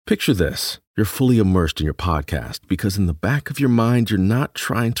Picture this. You're fully immersed in your podcast because in the back of your mind, you're not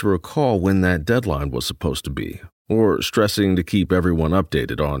trying to recall when that deadline was supposed to be or stressing to keep everyone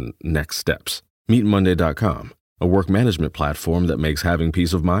updated on next steps. Meet Monday.com, a work management platform that makes having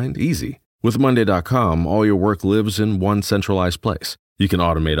peace of mind easy. With Monday.com, all your work lives in one centralized place. You can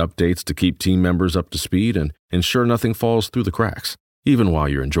automate updates to keep team members up to speed and ensure nothing falls through the cracks, even while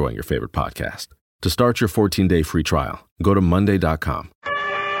you're enjoying your favorite podcast. To start your 14-day free trial, go to Monday.com.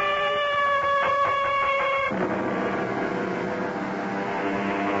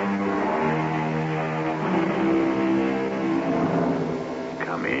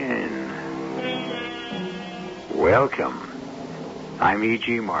 Come in. Welcome. I'm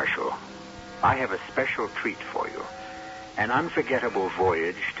E.G. Marshall. I have a special treat for you. An unforgettable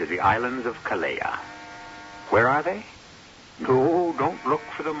voyage to the islands of Kalea. Where are they? No, don't look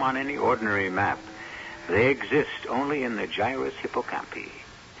for them on any ordinary map. They exist only in the gyrus hippocampi.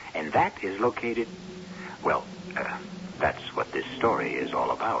 And that is located... Well, that's what this story is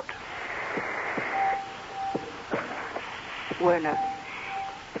all about. Werner,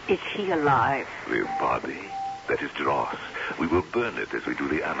 is he alive? The body, that is dross. We will burn it as we do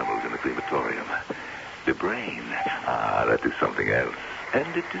the animals in the crematorium. The brain, that is something else. And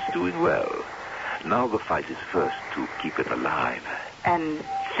it is doing well. Now the fight is first to keep it alive. And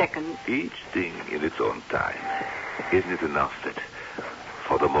second? Each thing in its own time. Isn't it enough that,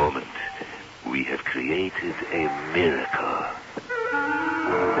 for the moment, we have created a miracle?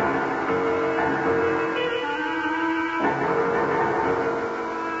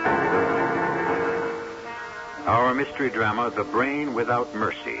 Our mystery drama, The Brain Without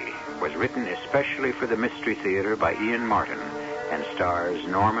Mercy, was written especially for the Mystery Theater by Ian Martin and stars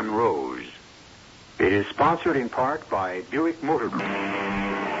Norman Rose. It is sponsored in part by Buick Motor Group.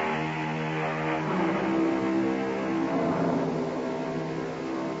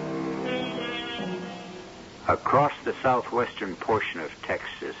 Across the southwestern portion of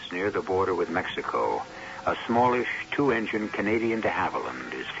Texas, near the border with Mexico, a smallish two-engine Canadian de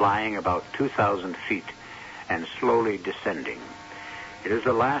Havilland is flying about 2,000 feet and slowly descending. It is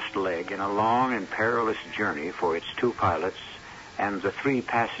the last leg in a long and perilous journey for its two pilots and the three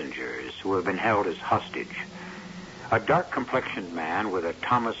passengers who have been held as hostage. A dark-complexioned man with a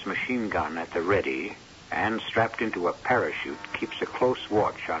Thomas machine gun at the ready and strapped into a parachute keeps a close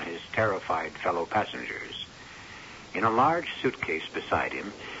watch on his terrified fellow passengers. In a large suitcase beside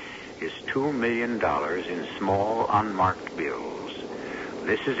him is $2 million in small, unmarked bills.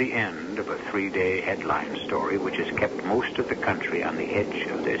 This is the end of a 3-day headline story which has kept most of the country on the edge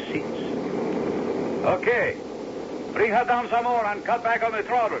of their seats. Okay. Bring her down some more and cut back on the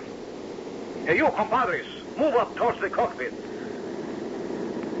throttle. Hey, you, compadres, move up towards the cockpit.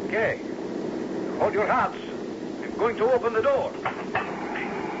 Okay. Hold your hats. I'm going to open the door.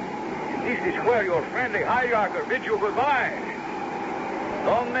 This is where your friendly hijacker bids you goodbye.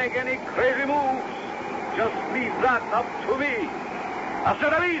 Don't make any crazy moves. Just leave that up to me. Hasta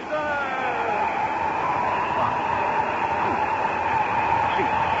la vista!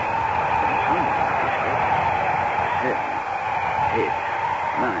 Eight,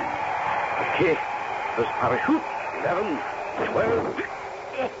 9. Okay. First parachute. 11, 12.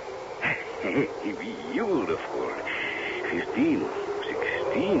 Beautiful. 15,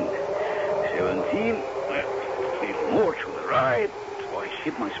 16, 17. Little more to the right. So I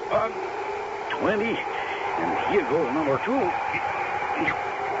hit my spot. 20. And here goes number 2.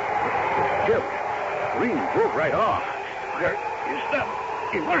 Yep. Green broke right off. Where is that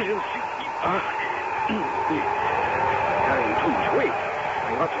emergency? Carrying too much weight. I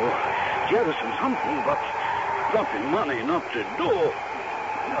ought to jettison something, but nothing money enough to do.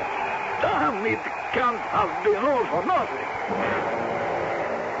 Damn, it can't have been all for nothing.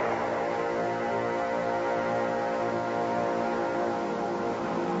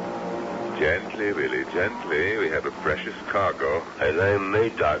 Gently, Willie, gently. We have a precious cargo. It ain't me,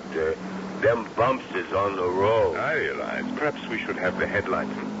 Doctor. Them bumps is on the road. I realize. Perhaps we should have the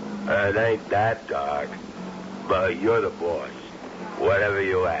headlights. It ain't that, Doc. But you're the boss. Whatever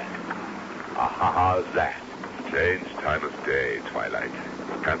you ask. How's that? Strange time of day, twilight.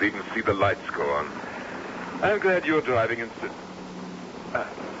 Can't even see the lights go on. I'm glad you're driving instead.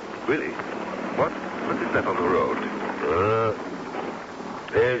 Willie, what is that on the road?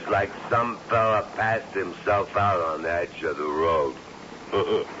 Appears like some fella passed himself out on the edge of the road.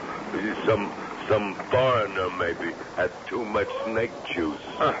 Some foreigner maybe had too much snake juice.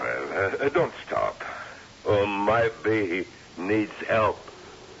 Don't stop. Or might be he needs help.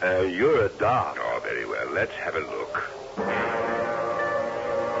 You're a doc. Oh, very well. Let's have a look.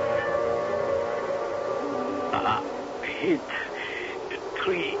 8,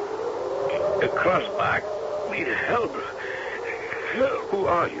 3, Crossback. Need help. Who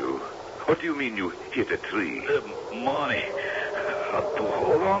are you? What do you mean you hit a tree? Money. Had to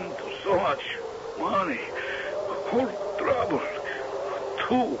hold on to so much money. Whole trouble.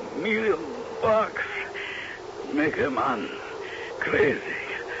 $2 million. Make a man crazy.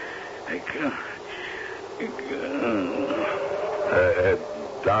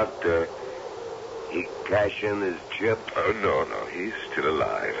 Doctor, he cash in his chip? Oh, no. He's still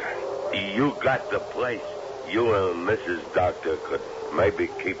alive. You got the place. You and Mrs. Doctor could maybe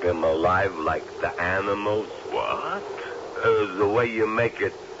keep him alive like the animals. What? The way you make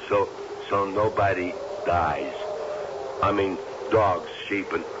it so nobody dies. I mean, dogs,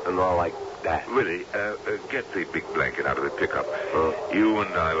 sheep, and all like that. Willie, get the big blanket out of the pickup. You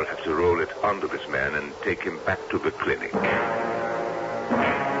and I will have to roll it onto this man and take him back to the clinic.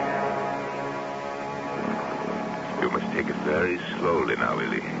 You must take it very slowly now,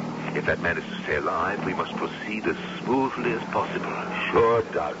 Willie. If that man is to stay alive, we must proceed as smoothly as possible. Sure,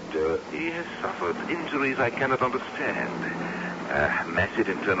 Doctor. He has suffered injuries I cannot understand. Massive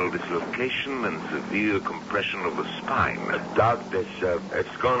internal dislocation and severe compression of the spine. Doctor,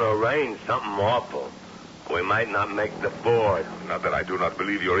 it's going to rain something awful. We might not make the board. Not that I do not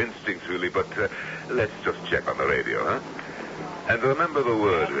believe your instincts, Willie, but let's just check on the radio, huh? And remember the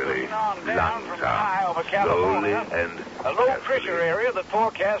word, Willie. Down from high over Slowly California. and A low carefully. pressure area that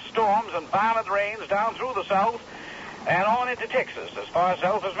forecasts storms and violent rains down through the south and on into Texas, as far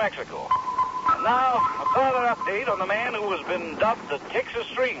south as Mexico. And now, a further update on the man who has been dubbed the Texas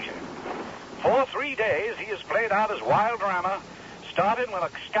Stranger. For 3 days, he has played out his wild drama, starting with a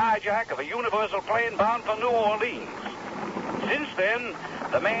skyjack of a Universal plane bound for New Orleans. Since then,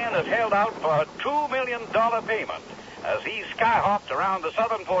 the man has held out for a $2 million payment as he skyhopped around the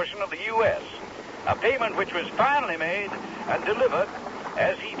southern portion of the U.S., a payment which was finally made and delivered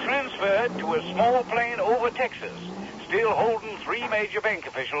as he transferred to a small plane over Texas, still holding 3 major bank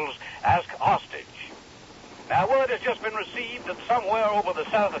officials as hostage. Now, word has just been received that somewhere over the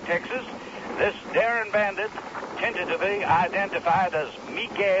south of Texas, this daring bandit, tentatively identified as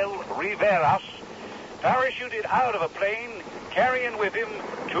Miguel Riveras, parachuted out of a plane carrying with him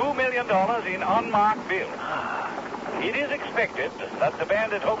 $2 million in unmarked bills. It is expected that the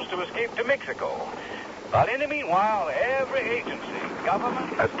bandit hopes to escape to Mexico. But in the meanwhile, every agency,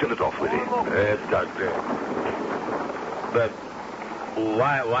 government... Turn it off, Willie. Doctor. But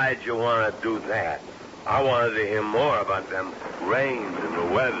why'd you want to do that? I wanted to hear more about them rains and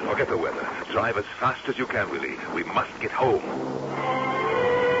the weather. Forget the weather. Drive as fast as you can, Willie. We must get home.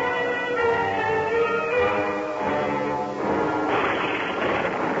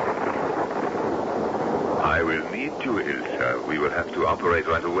 I will need you, Ilsa. We will have to operate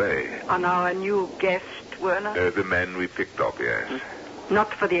right away. On our new guest, Werner? The man we picked up, yes.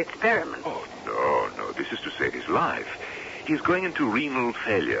 Not for the experiment. Oh, no. This is to save his life. He's going into renal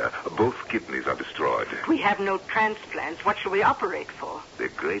failure. Both kidneys are destroyed. We have no transplants. What shall we operate for? The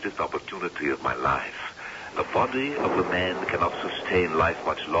greatest opportunity of my life. The body of the man cannot sustain life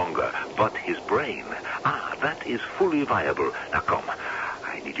much longer, but his brain, that is fully viable. Now, come.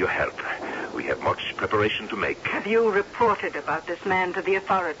 I need your help. We have much preparation to make. Have you reported about this man to the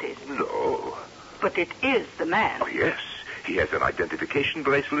authorities? No. But it is the man. Oh, yes. He has an identification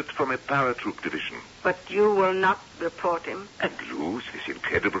bracelet from a paratroop division. But you will not report him? And lose this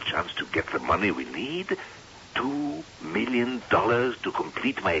incredible chance to get the money we need? $2 million to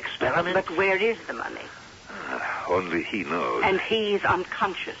complete my experiment? But where is the money? Only he knows. And he's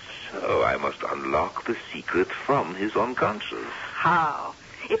unconscious. So I must unlock the secret from his unconscious. How?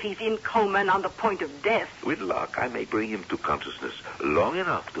 If he's in coma and on the point of death. With luck, I may bring him to consciousness long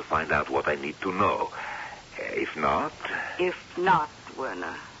enough to find out what I need to know. If not... If not,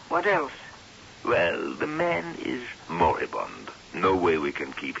 Werner, what else? Well, the man is moribund. No way we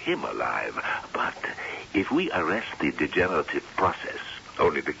can keep him alive. But if we arrest the degenerative process,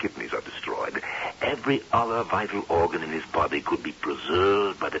 only the kidneys are destroyed, every other vital organ in his body could be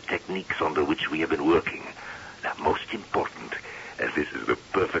preserved by the techniques under which we have been working. Now, most important, as this is the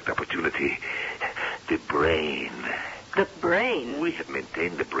perfect opportunity, the brain. The brain? We have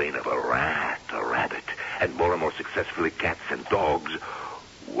maintained the brain of a rat, a rabbit, and more successfully cats and dogs.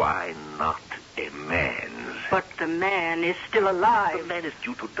 Why not a man's? But the man is still alive. The man is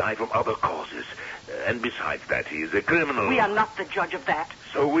due to die from other causes. And besides that, he is a criminal. We are not the judge of that.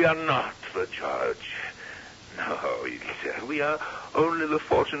 So we are not the judge. No, Ilse, we are only the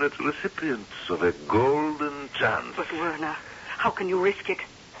fortunate recipients of a golden chance. But, Werner, how can you risk it?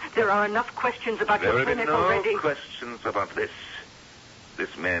 There are enough questions about your clinic already. There are no questions about this.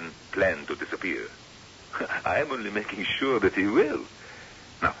 This man planned to disappear. I am only making sure that he will.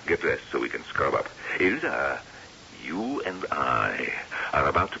 Now, get dressed so we can scrub up. Hilda, you and I are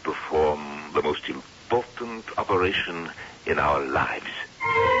about to perform the most important operation in our lives.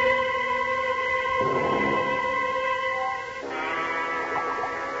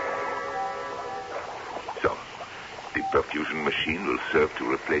 So, the perfusion machine will serve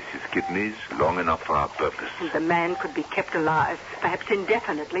to replace his kidneys long enough for our purpose. The man could be kept alive, perhaps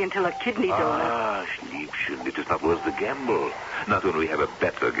indefinitely, until a kidney donor... Ah, Schliebchen, it is not worth the gamble. Not when we have a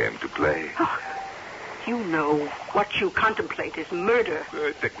better game to play. Oh, you know, what you contemplate is murder.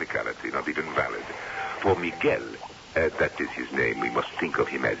 Technicality, not even valid. For Miguel, that is his name, we must think of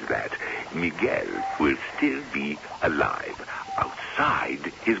him as that. Miguel will still be alive,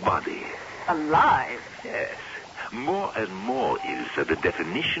 outside his body. Alive? Yes. More and more, Ilsa, the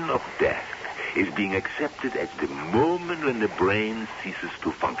definition of death is being accepted as the moment when the brain ceases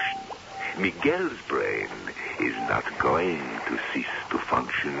to function. Miguel's brain is not going to cease to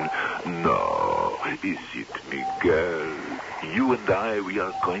function. No, is it, Miguel? You and I, we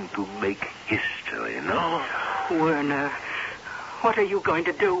are going to make history, no? Werner, what are you going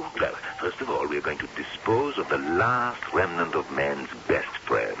to do? Well, first of all, we are going to dispose of the last remnant of man's best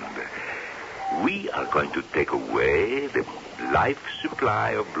friend. We are going to take away the life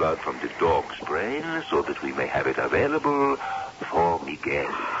supply of blood from the dog's brain so that we may have it available for Miguel.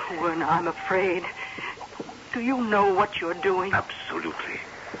 Werner, I'm afraid. Do you know what you're doing? Absolutely.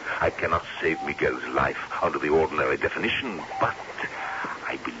 I cannot save Miguel's life under the ordinary definition, but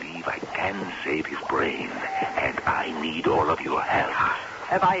I believe I can save his brain, and I need all of your help.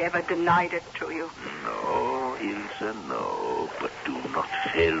 Have I ever denied it to you? No, Ilsa, no. But do not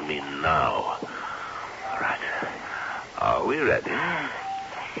fail me now. All right. Are we ready?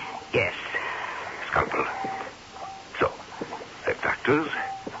 Yes. Scalpel. So, doctors.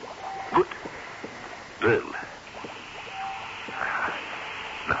 Good. Drill.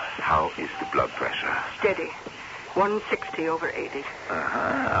 Now, how is the blood pressure? Steady. 160/80.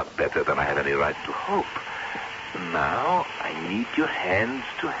 Better than I had any right to hope. Now, I need your hands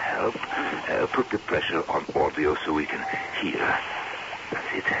to help put the pressure on audio so we can hear.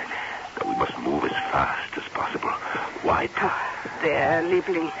 That's it. Now, we must move as fast as possible. Wipe. There,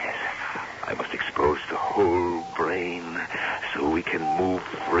 Liebling. Yes. I must expose the whole brain so we can move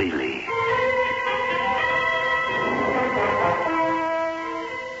freely.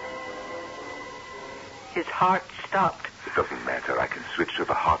 His heart stopped. It doesn't matter. I can switch to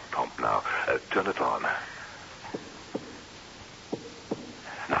the heart pump now. Turn it on.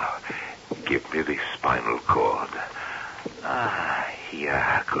 Now, give me the spinal cord.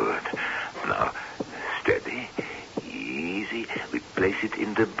 Yeah, good. Now, steady, easy. We place it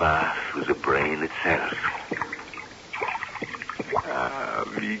in the bath with the brain itself.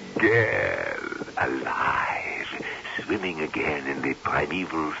 Miguel, alive, swimming again in the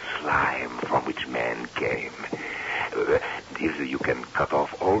primeval slime from which man came. You can cut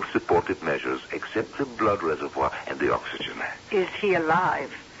off all supportive measures except the blood reservoir and the oxygen. Is he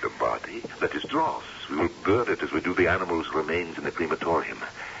alive? The body, that is dross. We will burn it as we do the animal's remains in the crematorium.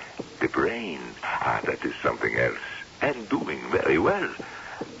 The brain, that is something else, and doing very well.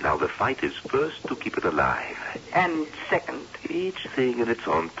 Now the fight is first to keep it alive. And second? Each thing in its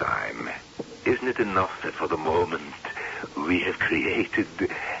own time. Isn't it enough that for the moment we have created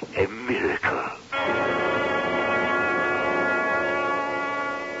a miracle?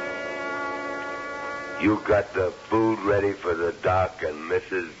 You got the food ready for the Doc and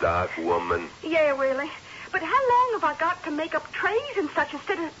Mrs. Doc, woman? Yeah, Willie. But how long have I got to make up trays and such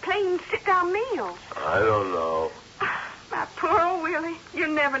instead of plain sit-down meals? I don't know. My poor old Willie.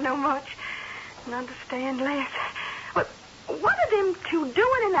 You'll never know much and understand less. But what are them two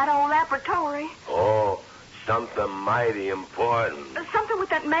doing in that old laboratory? Oh, something mighty important. Something with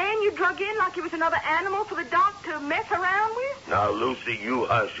that man you drug in like he was another animal for the Doc to mess around with? Now, Lucy, you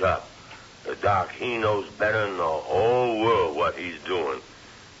hush up. The Doc, he knows better than the whole world what he's doing.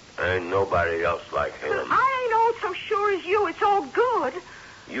 Ain't nobody else like him. But I ain't all so sure as you it's all good.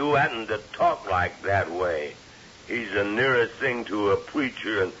 You hadn't to talk like that way. He's the nearest thing to a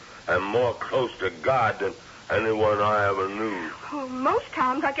preacher and more close to God than anyone I ever knew. Well, most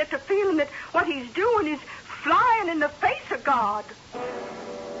times I get the feeling that what he's doing is flying in the face of God.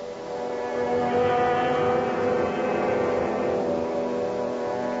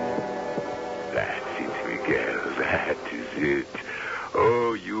 That's it, Miguel. That is it.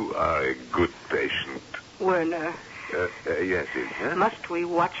 Oh, you are a good patient. Werner. Yes, it. Must we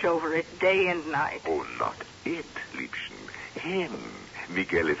watch over it day and night? Oh, not it, Liebchen. Him.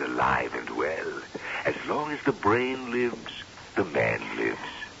 Miguel is alive and well. As long as the brain lives, the man lives.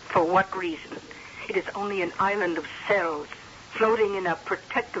 For what reason? It is only an island of cells. floating in a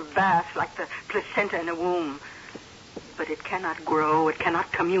protective bath like the placenta in a womb. But it cannot grow, it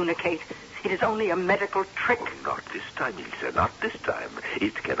cannot communicate. It is only a medical trick. Oh, not this time, Ilse, not this time.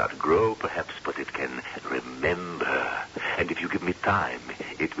 It cannot grow, perhaps, but it can remember. And if you give me time,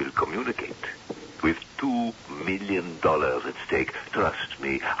 it will communicate. With $2 million at stake, trust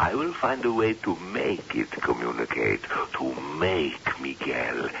me, I will find a way to make it communicate, to make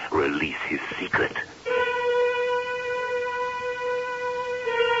Miguel release his secret.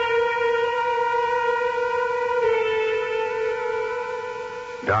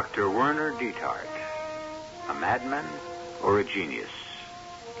 Dr. Werner Dietart, a madman or a genius?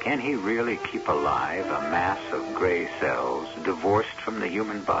 Can he really keep alive a mass of gray cells divorced from the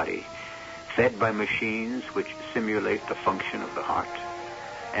human body, fed by machines which simulate the function of the heart?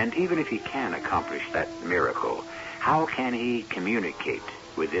 And even if he can accomplish that miracle, how can he communicate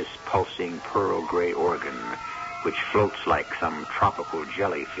with this pulsing pearl gray organ which floats like some tropical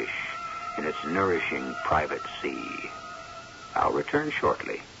jellyfish in its nourishing private sea? I'll return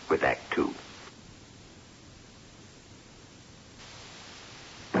shortly with Act 2.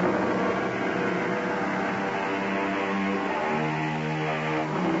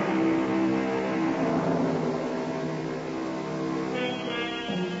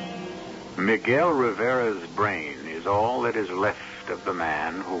 Miguel Rivera's brain is all that is left of the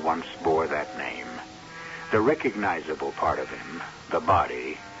man who once bore that name. The recognizable part of him, the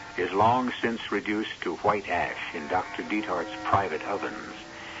body, is long since reduced to white ash in Dr. Dietart's private ovens,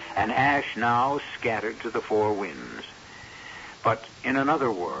 an ash now scattered to the four winds. But in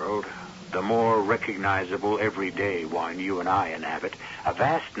another world, the more recognizable everyday one you and I inhabit, a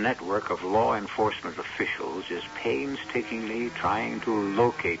vast network of law enforcement officials is painstakingly trying to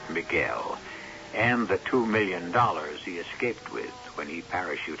locate Miguel and the $2 million he escaped with when he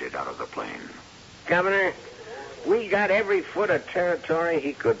parachuted out of the plane. Governor, we got every foot of territory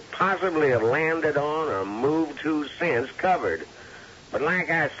he could possibly have landed on or moved to since covered. But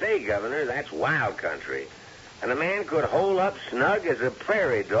like I say, Governor, that's wild country. And a man could hole up snug as a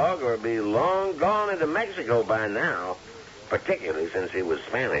prairie dog or be long gone into Mexico by now, particularly since he was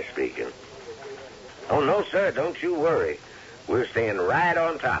Spanish-speaking. Oh, no, sir, don't you worry. We're staying right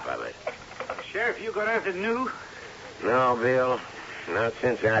on top of it. Sheriff, you got anything new? No, Bill, not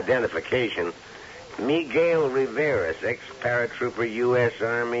since identification. Miguel Rivera, ex-paratrooper, U.S.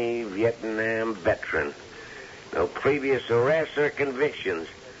 Army, Vietnam veteran. No previous arrests or convictions.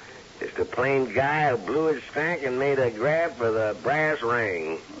 Just a plain guy who blew his stack and made a grab for the brass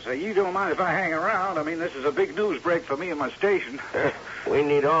ring. So you don't mind if I hang around? I mean, this is a big news break for me and my station. We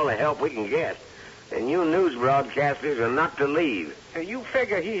need all the help we can get. And you news broadcasters are not to leave. You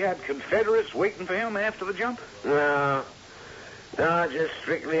figure he had Confederates waiting for him after the jump? No, just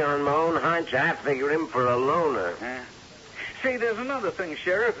strictly on my own hunch, I figure him for a loner. See, there's another thing,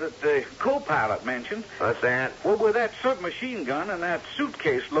 Sheriff, that the co-pilot mentioned. What's that? Well, with that submachine gun and that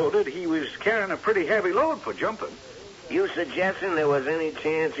suitcase loaded, he was carrying a pretty heavy load for jumping. You suggesting there was any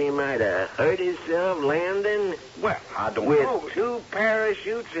chance he might have hurt himself landing? Well, I don't know. With 2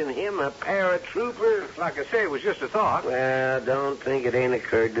 parachutes and him a paratrooper? Like I say, it was just a thought. Well, don't think it ain't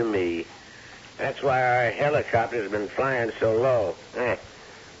occurred to me. That's why our helicopter's been flying so low. That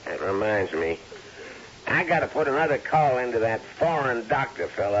reminds me. I got to put another call into that foreign doctor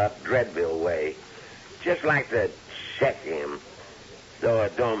fella up Dreadville way. Just like to check him. Though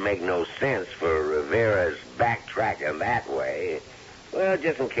it don't make no sense for Rivera's backtracking that way. Well,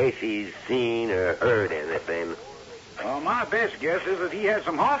 just in case he's seen or heard anything. Well, my best guess is that he had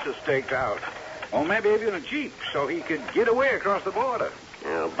some horses staked out. Or maybe even a jeep, so he could get away across the border.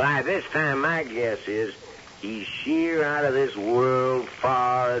 Well, by this time, my guess is he's sheer out of this world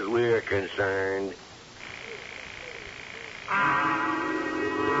far as we're concerned.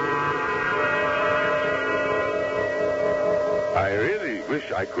 I really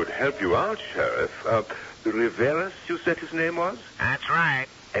wish I could help you out, Sheriff. Rivera, you said his name was? That's right.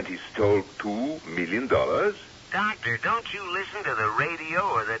 And he stole $2 million? Doctor, don't you listen to the radio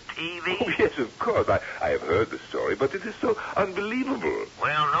or the TV? Oh, yes, of course. I have heard the story, but it is so unbelievable.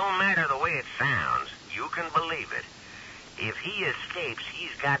 Well, no matter the way it sounds, you can believe it. If he escapes,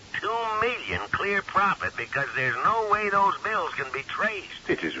 he's got $2 million clear profit because there's no way those bills can be traced.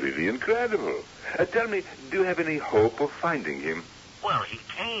 It is really incredible. Tell me, do you have any hope of finding him? Well, he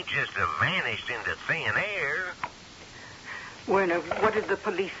can't just have vanished into thin air. Werner, what did the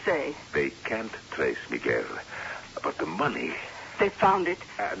police say? They can't trace Miguel. But the money they found it.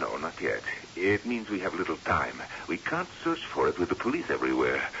 No, not yet. It means we have little time. We can't search for it with the police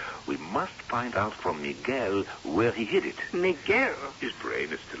everywhere. We must find out from Miguel where he hid it. Miguel? His brain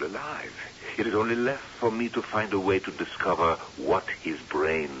is still alive. It is only left for me to find a way to discover what his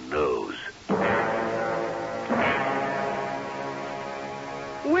brain knows.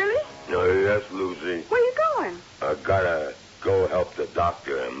 Willie? Yes, Lucy. Where you going? I gotta go help the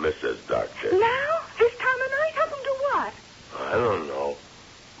doctor and Mrs. Doctor. Now? This time of night? Help them do what? I don't know.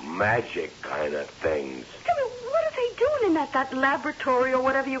 Magic kind of things. Tell me, what are they doing in that laboratory or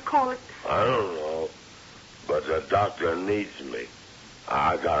whatever you call it? I don't know. But the doctor needs me.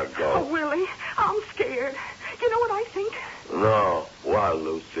 I gotta go. Oh, Willie, I'm scared. You know what I think? No. Why,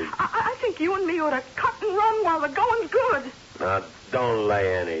 Lucy? I think you and me ought to cut and run while the going's good. Now, don't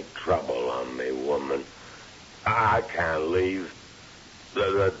lay any trouble on me, woman. I can't leave.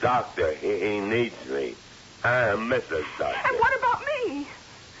 The doctor, he needs me. And Mrs. Doctor. And what about me?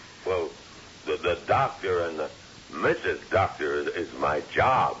 Well, the doctor and the Mrs. Doctor is my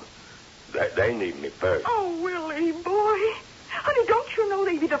job. They need me first. Oh, Willie, boy. Honey, don't you know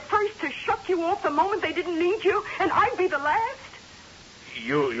they'd be the first to shut you off the moment they didn't need you, and I'd be the last?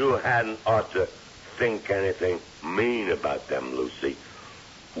 You hadn't ought to think anything mean about them, Lucy.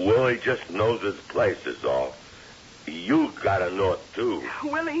 Willie just knows his place is all. You gotta know it, too.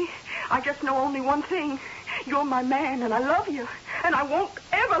 Willie, I just know only one thing. You're my man, and I love you. And I won't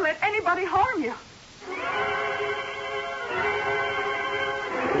ever let anybody harm you.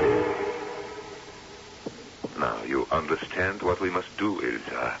 Now, you understand what we must do,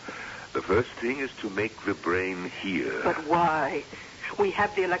 Ilsa. The first thing is to make the brain hear. But why? We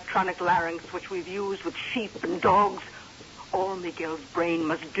have the electronic larynx, which we've used with sheep and dogs. All Miguel's brain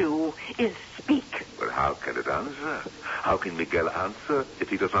must do is speak. But how can it answer? How can Miguel answer if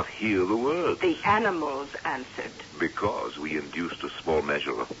he does not hear the words? The animals answered. Because we induced a small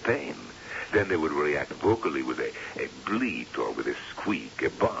measure of pain. Then they would react vocally with a bleat or with a squeak, a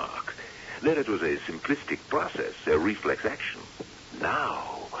bark. Then it was a simplistic process, a reflex action.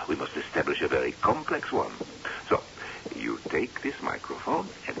 Now we must establish a very complex one. So, you take this microphone,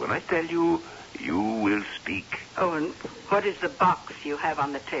 and when I tell you, you will speak. Oh, and what is the box you have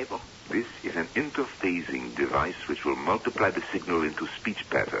on the table? This is an interphasing device which will multiply the signal into speech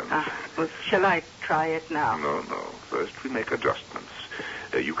patterns. Well, shall I try it now? No. First we make adjustments.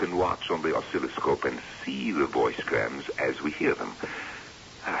 You can watch on the oscilloscope and see the voice grams as we hear them.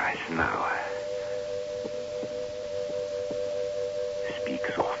 All right, now. Speak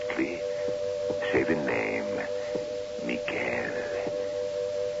softly. Say the name. Miguel.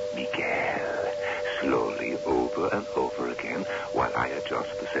 Miguel. Slowly, over and over again, while I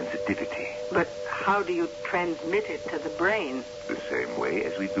adjust the sensitivity. But how do you transmit it to the brain? The same way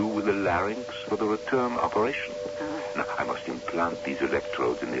as we do with the larynx for the return operation. Now, I must implant these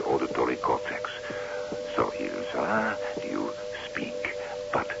electrodes in the auditory cortex. So, Ilsa, you speak,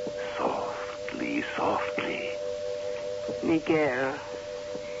 but softly, softly. Miguel.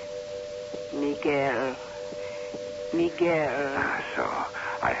 Miguel. Miguel. So,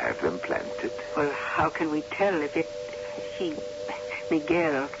 I have them planted. Well, how can we tell if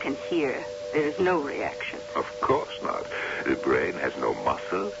Miguel can hear? There is no reaction. Of course not. The brain has no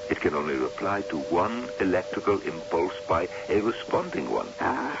muscle. It can only reply to one electrical impulse by a responding one.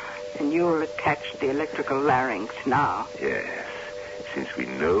 And you'll attach the electrical larynx now. Yes. Since we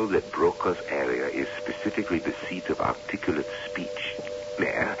know that Broca's area is specifically the seat of articulate speech.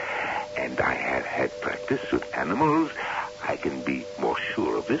 There. And I have had practice with animals. I can be more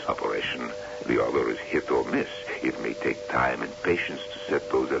sure of this operation. The other is hit or miss. It may take time and patience to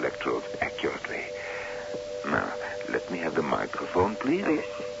set those electrodes accurately. Now, let me have the microphone, please. Yes.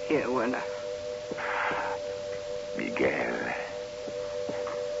 Here, Werner. Miguel.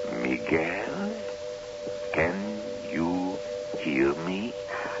 Miguel? Can you hear me?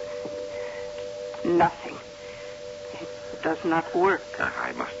 Nothing. It does not work.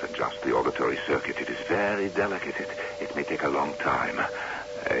 I must adjust the auditory circuit. It is very delicate. It may take a long time.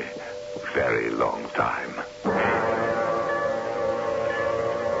 A very long time.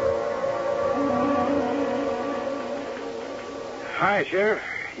 Hi, Sheriff.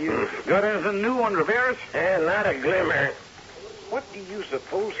 You got anything new on Rivera's? Not a glimmer. What do you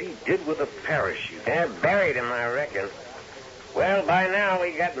suppose he did with the parachute? Buried him, I reckon. Well, by now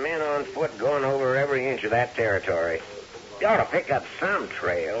we got men on foot going over every inch of that territory. You ought to pick up some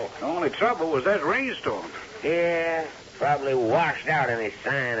trail. The only trouble was that rainstorm. Yeah, probably washed out any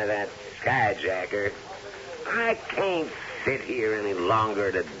sign of that skyjacker. I can't sit here any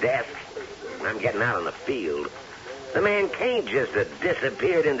longer to death. I'm getting out on the field. The man can't just have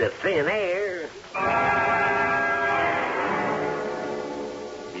disappeared into thin air.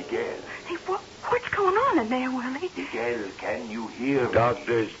 in there, Willie? Miguel, can you hear me?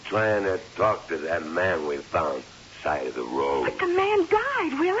 Doctor's trying to talk to that man we found side of the road. But the man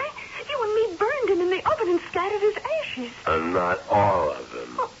died, Willie. You and me burned him in the oven and scattered his ashes. Not all of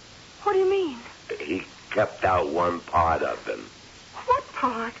him. What do you mean? He kept out one part of him. What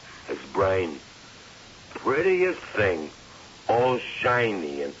part? His brain. Prettiest thing. All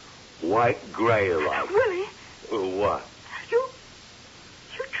shiny and white gray like. Willie? What? You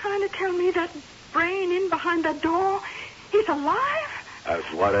trying to tell me that brain in behind that door is alive?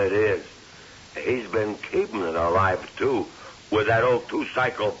 That's what it is. He's been keeping it alive, too, with that old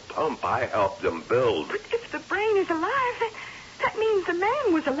two-cycle pump I helped him build. But if the brain is alive, that means the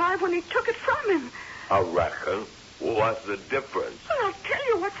man was alive when he took it from him. I reckon. What's the difference? Well, I'll tell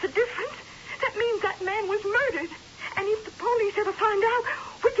you what's the difference. That means that man was murdered. And if the police ever find out,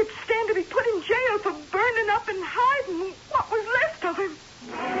 we could stand to be put in jail for burning up and hiding what was left of him.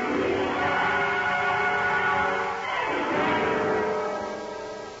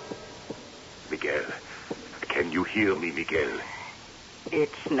 Miguel, can you hear me, Miguel?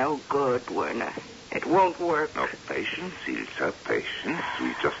 It's no good, Werner. It won't work. No, patience, Ilsa, patience.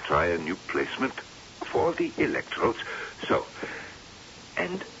 We just try a new placement for the electrodes. So.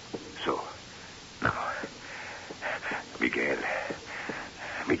 Now, Miguel.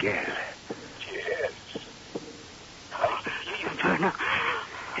 Yes. Werner.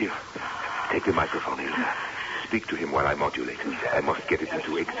 Here, take the microphone, Ilsa. Speak to him while I modulate. I must get it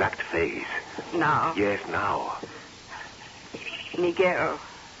into exact phase. Now. Yes, now. Miguel.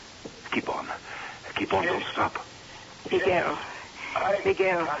 Keep on, don't stop. Miguel.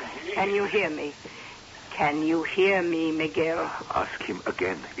 Miguel, can you hear me? Can you hear me, Miguel? Ask him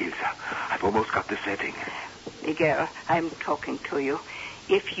again, Ilsa. I've almost got the setting. Miguel, I'm talking to you.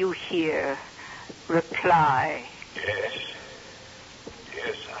 If you hear, reply. Yes.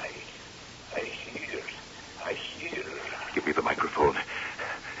 Yes, I hear. I hear. Give me the microphone.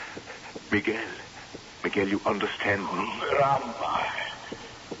 Miguel, you understand me? Where am I?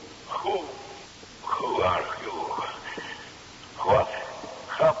 Who are you? What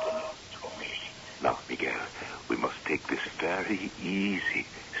happened to me? Now, Miguel, we must take this very easy,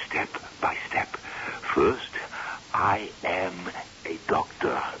 step by step. First, I am a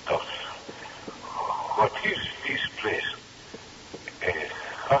doctor. Doctor, what is this place? A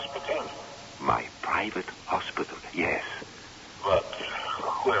hospital? My private hospital, yes. But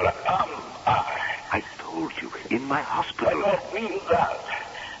where am I? I told you, in my I hospital. don't mean that.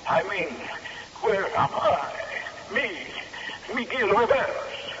 I mean, where am I? Me, Miguel Rivera.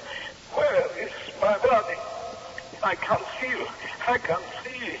 Where is my body? I can't feel. I can't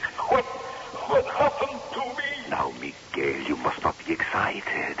see. What happened to me? Now, Miguel, you must not be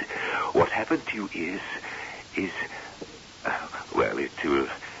excited. What happened to you well,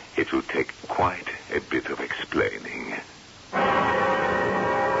 it will take quite a bit of explaining.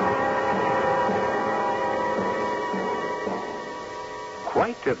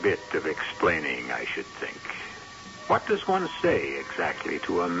 Quite a bit of explaining, I should think. What does one say exactly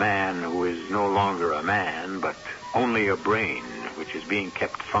to a man who is no longer a man, but only a brain which is being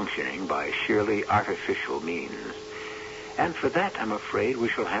kept functioning by sheerly artificial means? And for that, I'm afraid we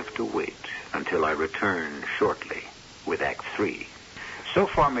shall have to wait until I return shortly with Act 3. So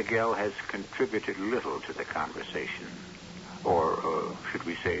far, Miguel has contributed little to the conversation. Or should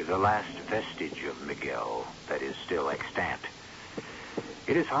we say, the last vestige of Miguel that is still extant.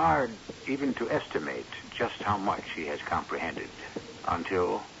 It is hard even to estimate just how much he has comprehended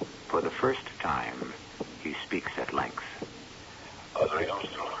until, for the first time, he speaks at length.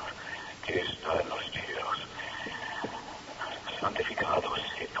 Adrianstro, que está en los cielos, santificado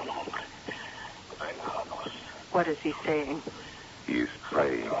sea tu nombre. Venganos. What is he saying? He is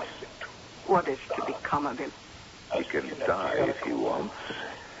praying. What is to become of him? He can die if he wants.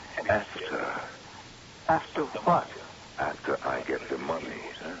 After What? After I get the money.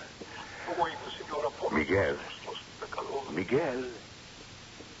 Miguel.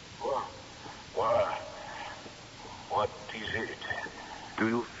 What is it? Do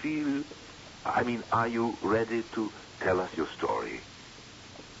you feel... are you ready to tell us your story?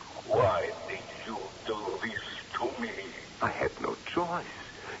 Why did you do this to me? I had no choice.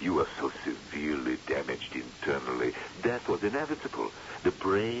 You were so severely damaged internally. Death was inevitable. The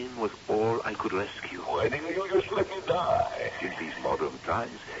brain was all I could rescue. Why didn't you just let me die? In these modern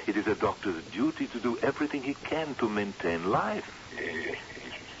times, it is a doctor's duty to do everything he can to maintain life.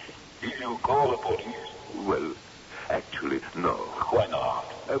 Did you call the police? Well, actually, no. Why not?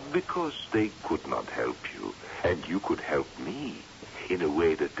 Because they could not help you, and you could help me in a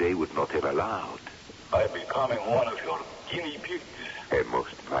way that they would not have allowed. By becoming one of your guinea pigs. A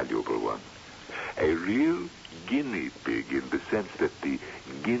most valuable one. A real guinea pig in the sense that the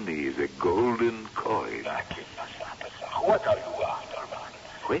guinea is a golden coin. What are you after, man?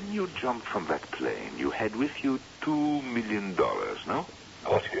 When you jumped from that plane, you had with you $2 million, no?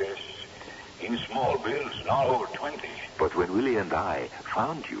 What, yes. In small bills, not over 20. But when Willie and I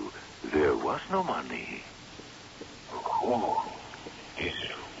found you, there was no money. Who is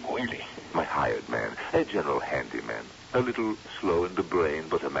Willie? My hired man, a general handyman. A little slow in the brain,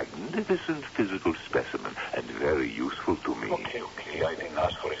 but a magnificent physical specimen, and very useful to me. Okay. I didn't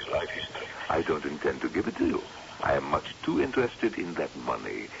ask for his life history. I don't intend to give it to you. I am much too interested in that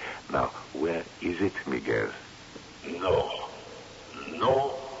money. Now, where is it, Miguel?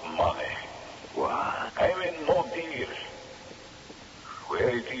 No money. What? I mean, no deal. Where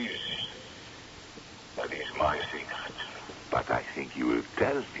it is, that is my secret. But I think you will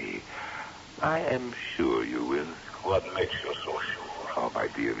tell me. I am sure you will. What makes you so sure? Oh, my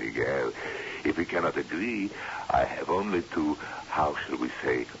dear Miguel, if we cannot agree, I have only to, how shall we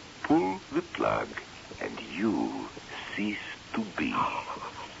say, pull the plug, and you cease to be.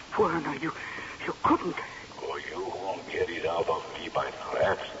 Werner, you couldn't. Oh, you won't get it out of me by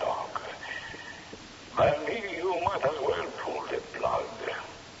threats, Doc. By me, you might as well pull the plug.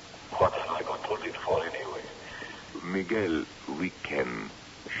 What am I going to live for anyway? Miguel, we can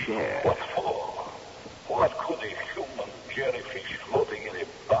share. What for? What could a human jellyfish floating in a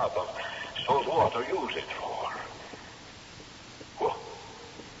bath of salt water use it for? Oh,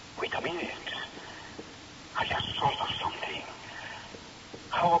 wait a minute. I just thought of something.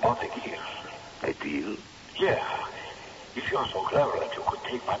 How about a deal? A deal? Yeah. If you're so clever that you could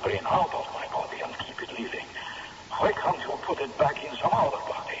take my brain out of my body and keep it living, why can't you put it back in some other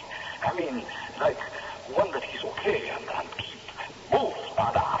body? I mean, like one that is okay and keep both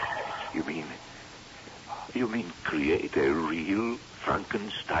alive. You mean create a real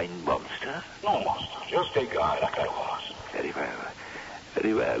Frankenstein monster? No monster, just a guy like I was.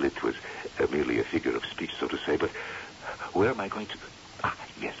 Very well. It was merely a figure of speech, so to say, but where am I going to...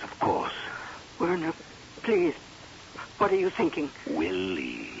 yes, of course. Werner, please. What are you thinking?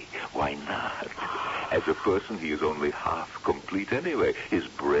 Willie. Why not? As a person, he is only half complete anyway. His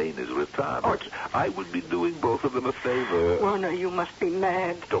brain is retarded. I would be doing both of them a favor. Werner, you must be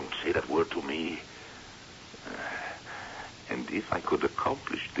mad. Don't say that word to me. And if I could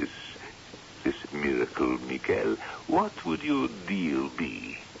accomplish this miracle, Miguel, what would your deal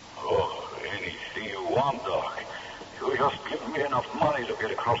be? Oh, anything you want, Doc. You just give me enough money to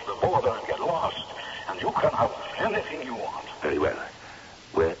get across the border and get lost, and you can have anything you want. Very well.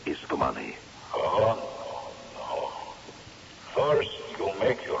 Where is the money? Oh, no. First, you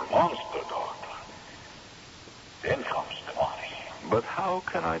make your monster, Doctor. Then comes the money. But how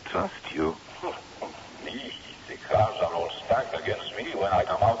can I trust you? Me? The cards are all stacked against me when I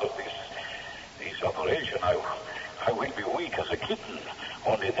come out of this operation. I will be weak as a kitten.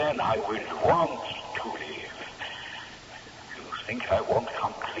 Only then I will want to live. You think I won't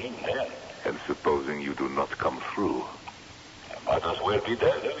come clean then? And supposing you do not come through? I might as well be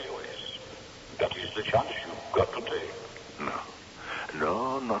dead anyways. That is the chance you've got to take.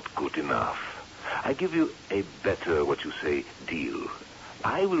 No, not good enough. I give you a better, deal.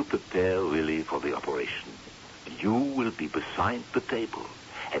 I will prepare Willie for the operation. You will be beside the table.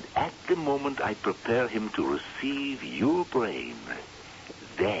 And at the moment I prepare him to receive your brain,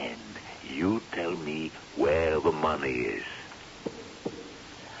 then you tell me where the money is.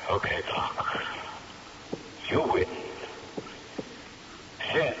 Okay, Doc. You win.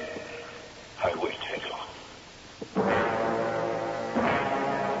 Then I will tell you.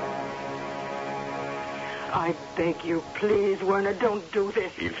 I beg you, please, Werner, don't do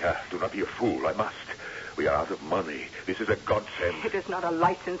this. Ilka, do not be a fool. I must. We are out of money. This is a godsend. It is not a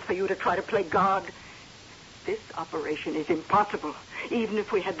license for you to try to play God. This operation is impossible, even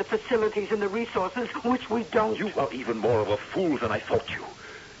if we had the facilities and the resources, which we don't. You are even more of a fool than I thought you.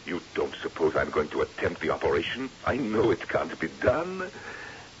 You don't suppose I'm going to attempt the operation? I know it can't be done.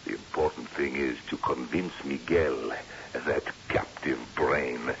 The important thing is to convince Miguel, that captive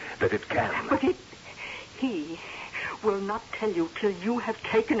brain, that it can. But he will not tell you till you have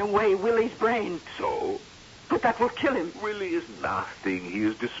taken away Willie's brain. So? But that will kill him. Willie is nothing. He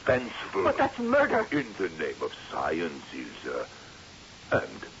is dispensable. But that's murder. In the name of science, Ilse.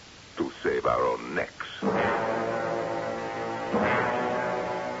 And to save our own necks.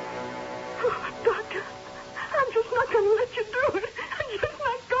 Oh, Doctor, I'm just not going to let you do it. I'm just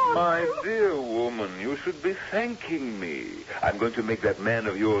not going My to. dear woman, you should be thanking me. I'm going to make that man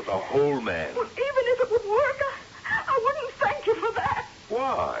of yours a whole man. Well, even if it would work, I wouldn't thank you for that.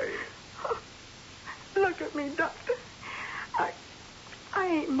 Why? Look at me, Doctor. I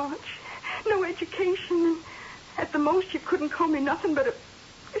ain't much. no education, and at the most you couldn't call me nothing but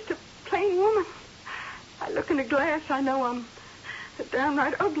just a plain woman. I look in the glass, I know I'm a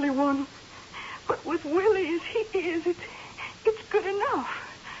downright ugly one. But with Willie as he is, it's good enough.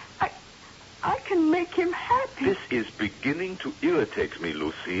 I can make him happy. This is beginning to irritate me,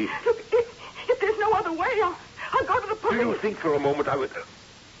 Lucy. Look, if there's no other way, I'll go to the police. Do you think for a moment I would...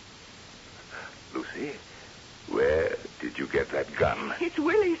 Lucy, where did you get that gun? It's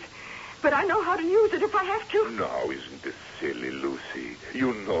Willie's, but I know how to use it if I have to. No, isn't this silly, Lucy?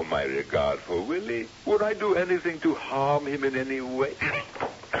 You know my regard for Willie. Would I do anything to harm him in any way?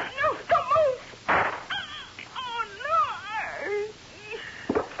 No, don't move. Oh,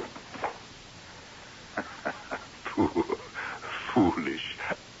 no. Poor, foolish,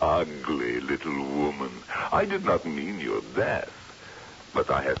 ugly little woman. I did not mean your death. But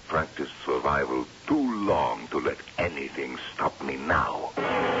I have practiced survival too long to let anything stop me now.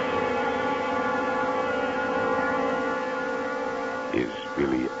 Is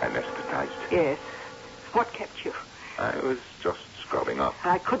Billy anesthetized? Yes. What kept you? I was just scrubbing up.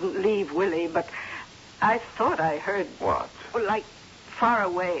 I couldn't leave Willie, but I thought I heard... What? Like far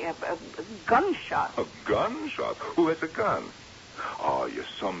away, a gunshot. A gunshot? Who has a gun? Oh, yes,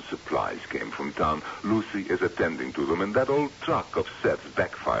 some supplies came from town. Lucy is attending to them, and that old truck of Seth's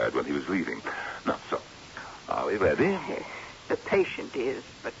backfired when he was leaving. Now, so, are we ready? Yes, the patient is,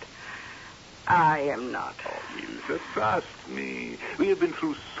 but I am not. Oh, Ilse, trust me. We have been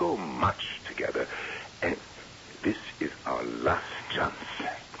through so much together, and this is our last chance.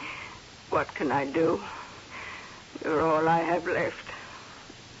 What can I do? You're all I have left.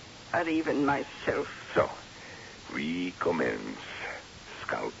 Not even myself. So, we commence.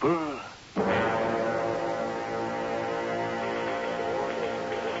 Scalpel.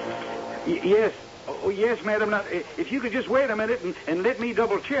 Yes. Oh, yes, madam. Now, if you could just wait a minute and let me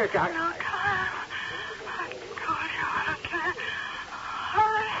double check. No, Tom. I told you I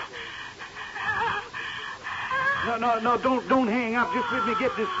can't. No, don't hang up. Just let me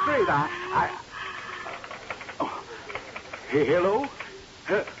get this straight. Oh. Hey, hello?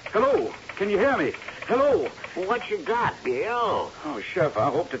 Hello? Can you hear me? Hello? What you got, Bill? Oh, Chef, I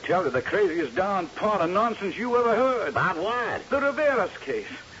hope to tell you the craziest darn pot of nonsense you ever heard. About what? The Rivera's case.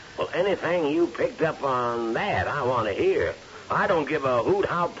 Well, anything you picked up on that, I want to hear. I don't give a hoot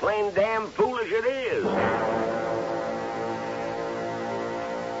how plain damn foolish it is.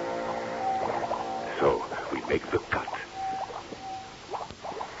 So, we make the cut.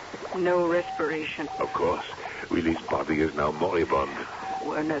 No respiration. Of course. Willie's body is now moribund.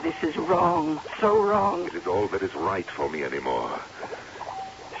 Werner, this is wrong. So wrong. It is all that is right for me anymore.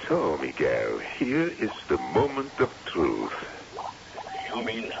 So, Miguel, here is the moment of truth. You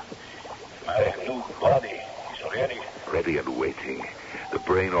mean my new body is ready? Ready and waiting. The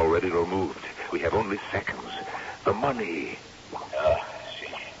brain already removed. We have only seconds. The money.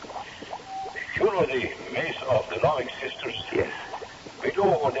 See. You know the maze of the Loving Sisters? Yes. Right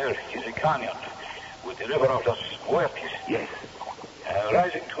over there is a canyon with the river of los Muertos. Yes.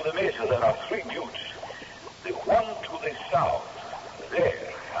 Rising to the mesa, there are three buttes. The one to the south,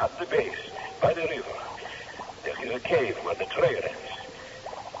 there, at the base, by the river, there is a cave where the trail ends.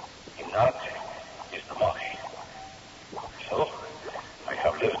 In that is the money. So, I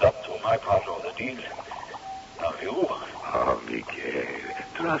have lived up to my part of the deal. Now you... Oh, Miguel,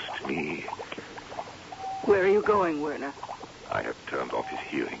 trust me. Where are you going, Werner? I have turned off his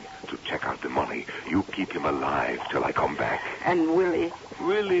hearing to check out the money. You keep him alive till I come back. And Willie?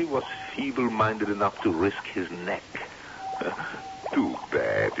 Willie was feeble-minded enough to risk his neck. Too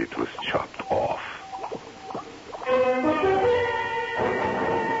bad it was chopped off.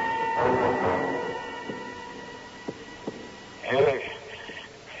 Hey,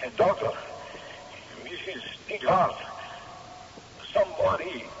 doctor, Mrs. Neidhart,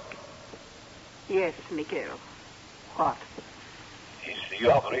 somebody... Yes, Miguel. What? Is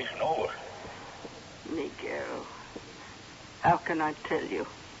the operation over? Miguel, how can I tell you?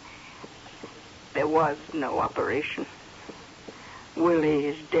 There was no operation. Willie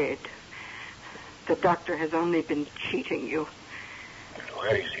is dead. The doctor has only been cheating you. And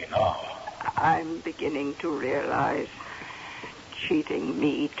where is he now? I'm beginning to realize cheating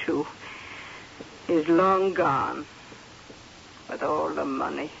me, too. He's long gone with all the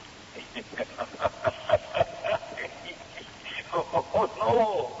money. Oh,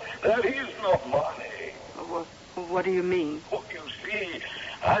 no, that is not money. What do you mean? Oh, you see,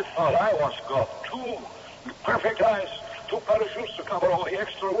 I thought I was got two perfect eyes, two parachutes to cover all the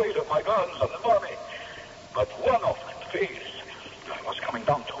extra weight of my guns and the money. But one of them failed. I was coming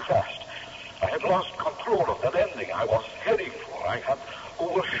down too fast. I had lost control of that ending I was heading for. I had who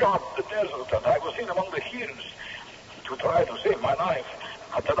was shot in the desert, and I was in among the hills to try to save my life.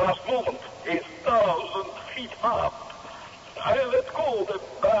 At the last moment, 1,000 feet up, I let go the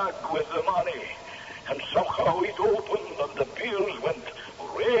bag with the money, and somehow it opened and the bills went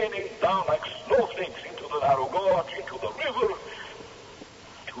raining down like snowflakes into the narrow gorge, into the river,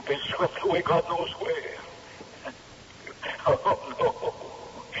 to be swept away God knows where. Oh, no.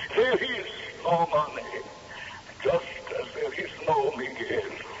 There is no money, just as there is no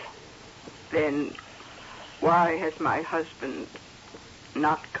Miguel. Then why has my husband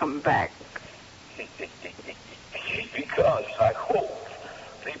not come back? Because I hope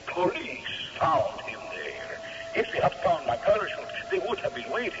the police found him there. If they had found my parachute, they would have been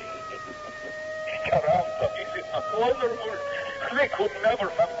waiting. Caramba, is it not wonderful? They could never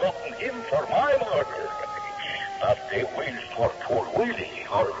have gotten him for my murder. But they wait for poor Willie,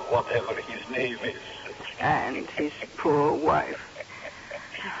 or whatever his name is. And his poor wife.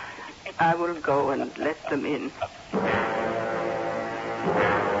 I will go and let them in.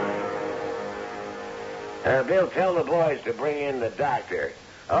 Bill, tell the boys to bring in the doctor.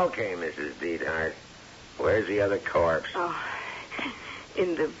 Okay, Mrs. Deedhart. Where's the other corpse? Oh,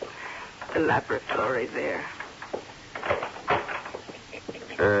 in the laboratory there.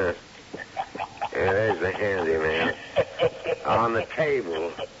 Yeah, there's the handyman. On the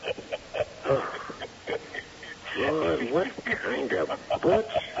table. Oh. Lord, what kind of butch?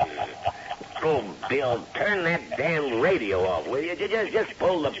 Oh, Bill, turn that damn radio off, will you? Just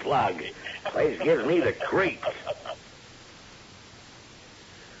pull the plug. Place gives me the creeps.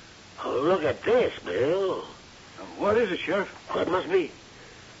 Oh, look at this, Bill. What is it, Sheriff? What must be?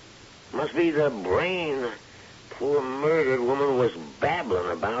 Must be the brain the poor murdered woman was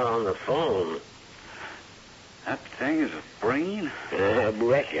babbling about on the phone. That thing is a brain? I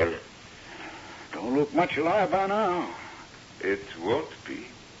reckon. Don't look much alive by now. It won't be.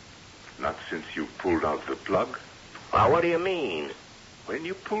 Not since you pulled out the plug. What do you mean? When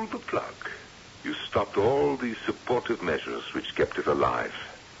you pulled the plug, you stopped all the supportive measures which kept it alive.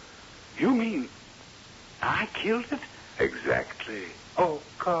 You mean I killed it? Exactly. Oh,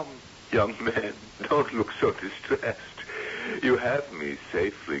 come, young man, don't look so distressed. You have me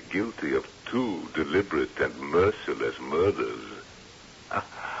safely guilty of 2 deliberate and merciless murders.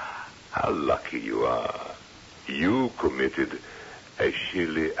 How lucky you are. You committed a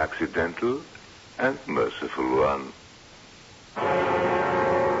sheerly accidental and merciful one.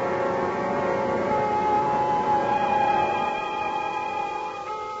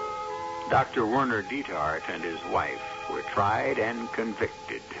 Dr. Werner Diethard and his wife were tried and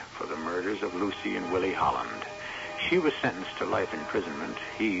convicted for the murders of Lucy and Willie Holland. She was sentenced to life imprisonment,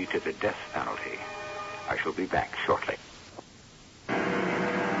 he to the death penalty. I shall be back shortly.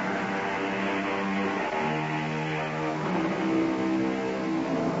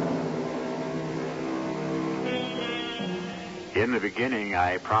 In the beginning,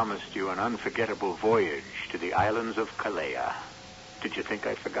 I promised you an unforgettable voyage to the islands of Kalea. Did you think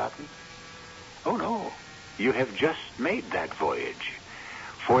I'd forgotten? Oh, no. You have just made that voyage.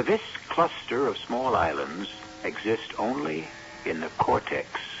 For this cluster of small islands exists only in the cortex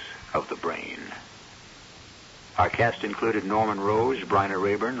of the brain. Our cast included Norman Rose, Bryna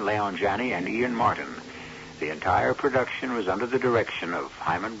Rayburn, Leon Janney, and Ian Martin. The entire production was under the direction of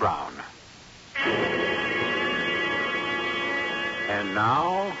Hyman Brown. And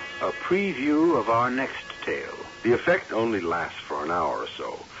now, a preview of our next tale. The effect only lasts for an hour or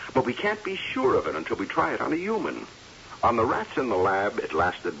so, but we can't be sure of it until we try it on a human. On the rats in the lab, it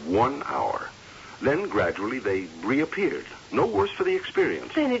lasted 1 hour. Then, gradually, they reappeared. No worse for the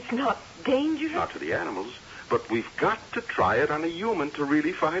experience. Then it's not dangerous? Not to the animals, but we've got to try it on a human to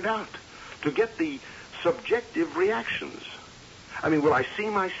really find out, to get the subjective reactions. I mean, will I see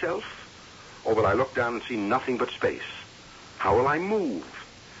myself, or will I look down and see nothing but space? How will I move?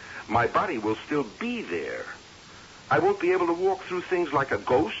 My body will still be there. I won't be able to walk through things like a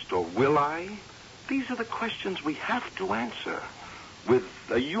ghost, or will I? These are the questions we have to answer with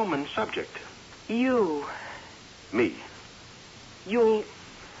a human subject. You. Me. You'll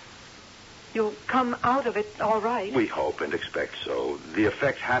come out of it all right. We hope and expect so. The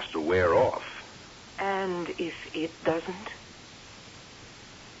effect has to wear off. And if it doesn't?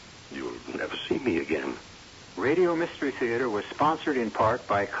 You'll never see me again. Radio Mystery Theater was sponsored in part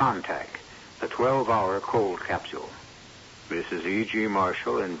by Contact, the 12-hour cold capsule. This is E.G.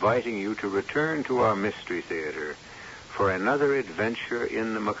 Marshall inviting you to return to our Mystery Theater for another adventure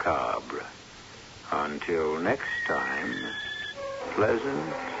in the macabre. Until next time,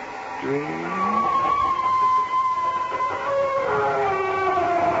 pleasant dreams.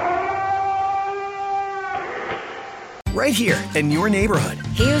 right here in your neighborhood.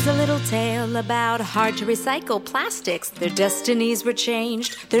 Here's a little tale about hard-to-recycle plastics. Their destinies were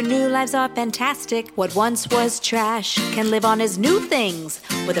changed. Their new lives are fantastic. What once was trash can live on as new things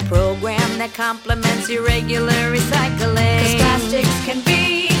with a program that complements your regular recycling. 'Cause plastics can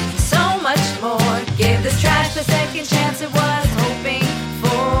be so much more. Give this trash the second chance it was hoping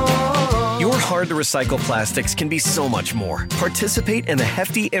for. Your hard-to-recycle plastics can be so much more. Participate in the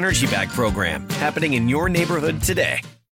Hefty Energy Bag program happening in your neighborhood today.